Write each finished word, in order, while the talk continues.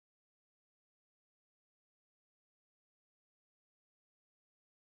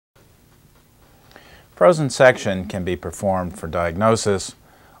Frozen section can be performed for diagnosis,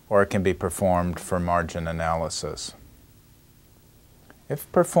 or it can be performed for margin analysis.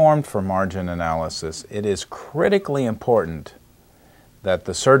 If performed for margin analysis, it is critically important that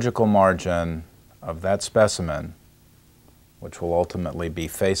the surgical margin of that specimen, which will ultimately be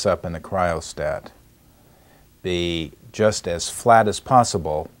face up in the cryostat, be just as flat as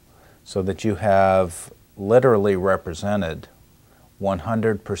possible so that you have literally represented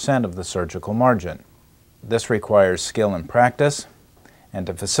 100% of the surgical margin. This requires skill and practice, and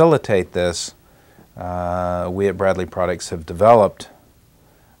to facilitate this, we at Bradley Products have developed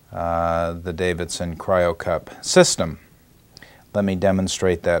the Davidson Cryocup System. Let me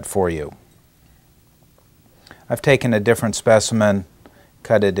demonstrate that for you. I've taken a different specimen,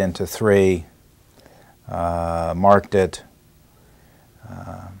 cut it into three, marked it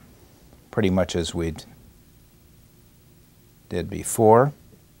pretty much as we did before.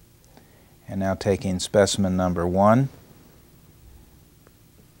 And now taking specimen number 1,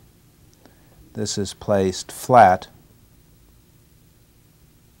 this is placed flat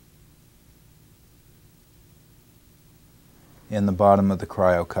in the bottom of the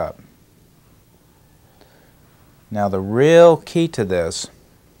cryocup. Now the real key to this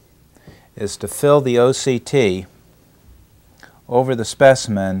is to fill the OCT over the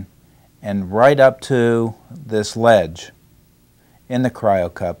specimen and right up to this ledge in the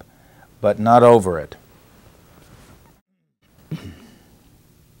cryocup, but not over it.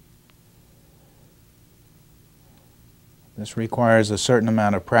 This requires a certain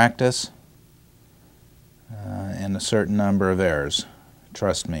amount of practice and a certain number of errors.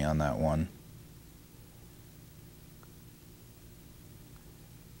 Trust me on that one.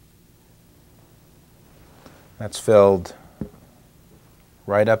 That's filled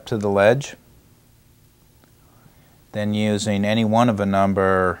right up to the ledge. Then using any one of a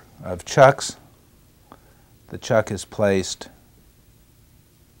number of chucks, the chuck is placed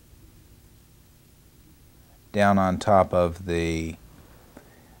down on top of the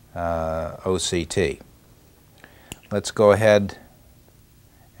OCT. Let's go ahead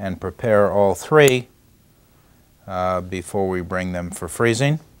and prepare all three before we bring them for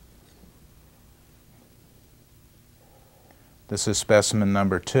freezing. This is specimen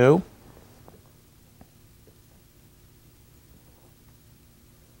number 2.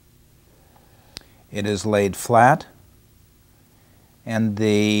 It is laid flat, and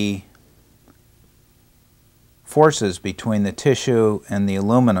the forces between the tissue and the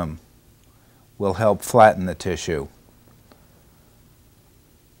aluminum will help flatten the tissue.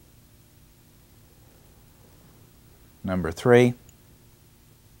 Number 3,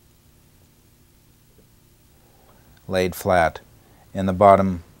 laid flat in the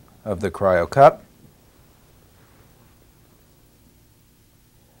bottom of the cryocup.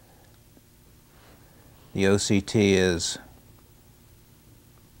 The OCT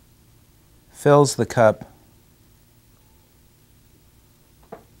fills the cup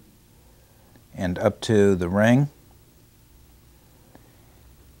and up to the ring.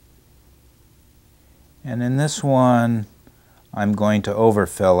 And in this one, I'm going to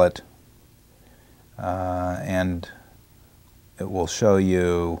overfill it, and it will show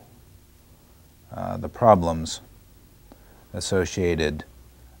you the problems associated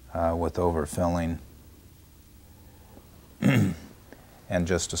with overfilling and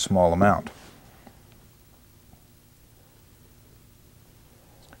just a small amount.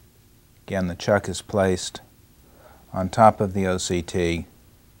 Again, the chuck is placed on top of the OCT.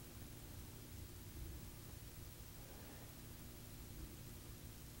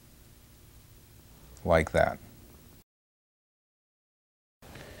 Like that.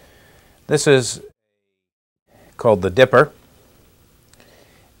 This is called the dipper.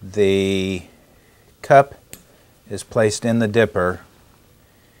 The cup is placed in the dipper,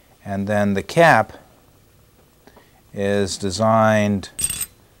 and then the cap is designed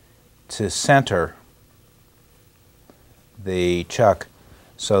to center the chuck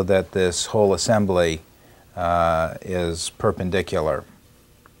so that this whole assembly is perpendicular.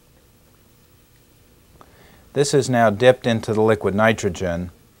 This is now dipped into the liquid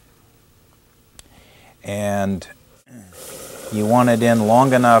nitrogen, and you want it in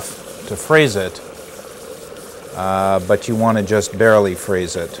long enough to freeze it, but you want to just barely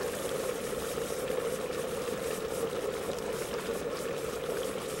freeze it.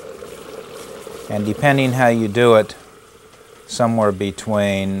 And depending how you do it, somewhere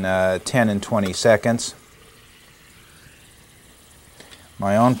between 10 and 20 seconds.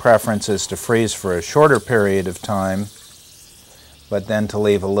 My own preference is to freeze for a shorter period of time, but then to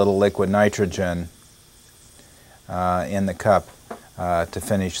leave a little liquid nitrogen in the cup to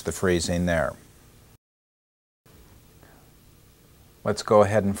finish the freezing there. Let's go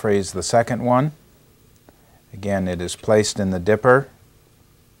ahead and freeze the second one. Again, it is placed in the dipper,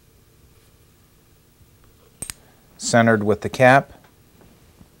 centered with the cap.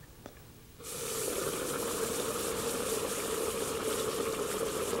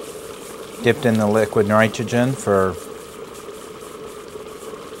 Dipped in the liquid nitrogen for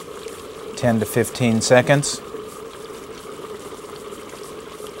 10 to 15 seconds.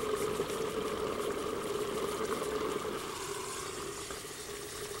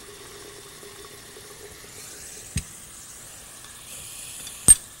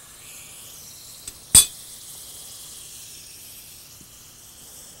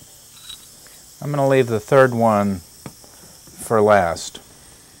 I'm going to leave the third one for last.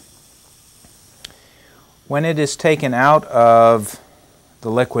 When it is taken out of the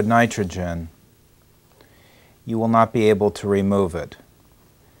liquid nitrogen, you will not be able to remove it.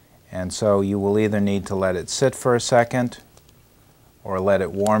 And so you will either need to let it sit for a second or let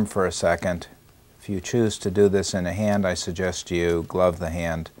it warm for a second. If you choose to do this in a hand, I suggest you glove the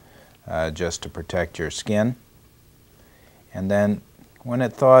hand just to protect your skin. And then when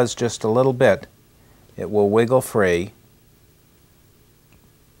it thaws just a little bit, it will wiggle free,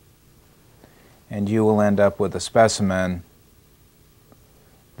 and you will end up with a specimen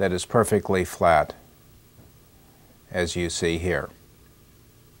that is perfectly flat, as you see here.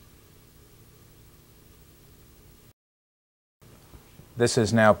 This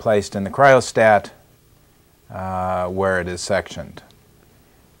is now placed in the cryostat where it is sectioned.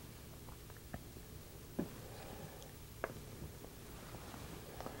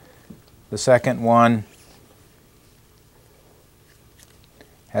 The second one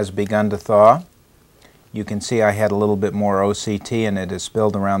has begun to thaw. You can see I had a little bit more OCT and it is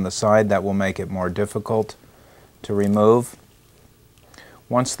spilled around the side. That will make it more difficult to remove.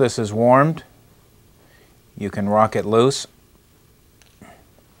 Once this is warmed, you can rock it loose,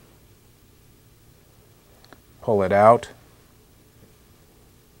 pull it out,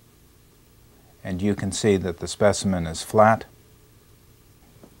 and you can see that the specimen is flat.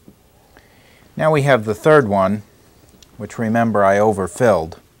 Now we have the third one, which remember I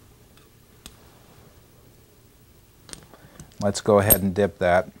overfilled. Let's go ahead and dip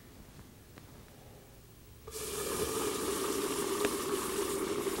that.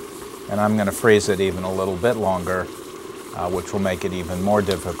 And I'm going to freeze it even a little bit longer, which will make it even more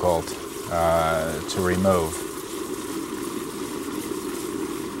difficult to remove.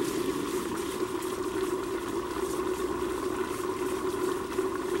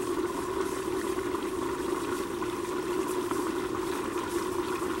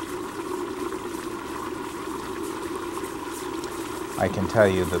 I can tell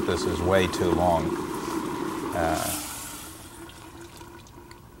you that this is way too long.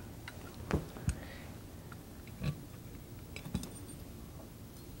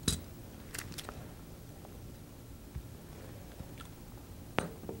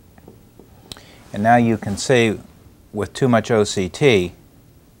 And now you can see with too much OCT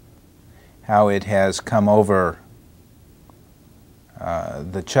how it has come over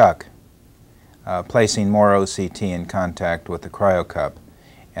the chuck, placing more OCT in contact with the cryocup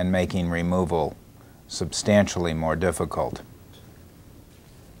and making removal substantially more difficult.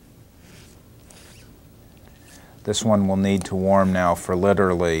 This one will need to warm now for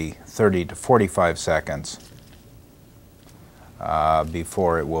literally 30 to 45 seconds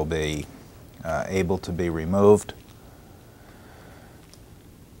before it will be able to be removed.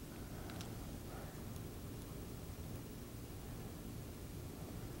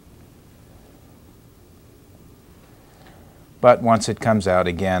 But once it comes out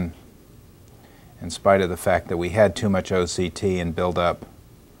again, in spite of the fact that we had too much OCT and build up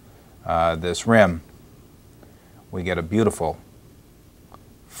this rim, we get a beautiful,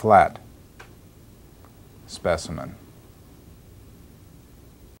 flat specimen.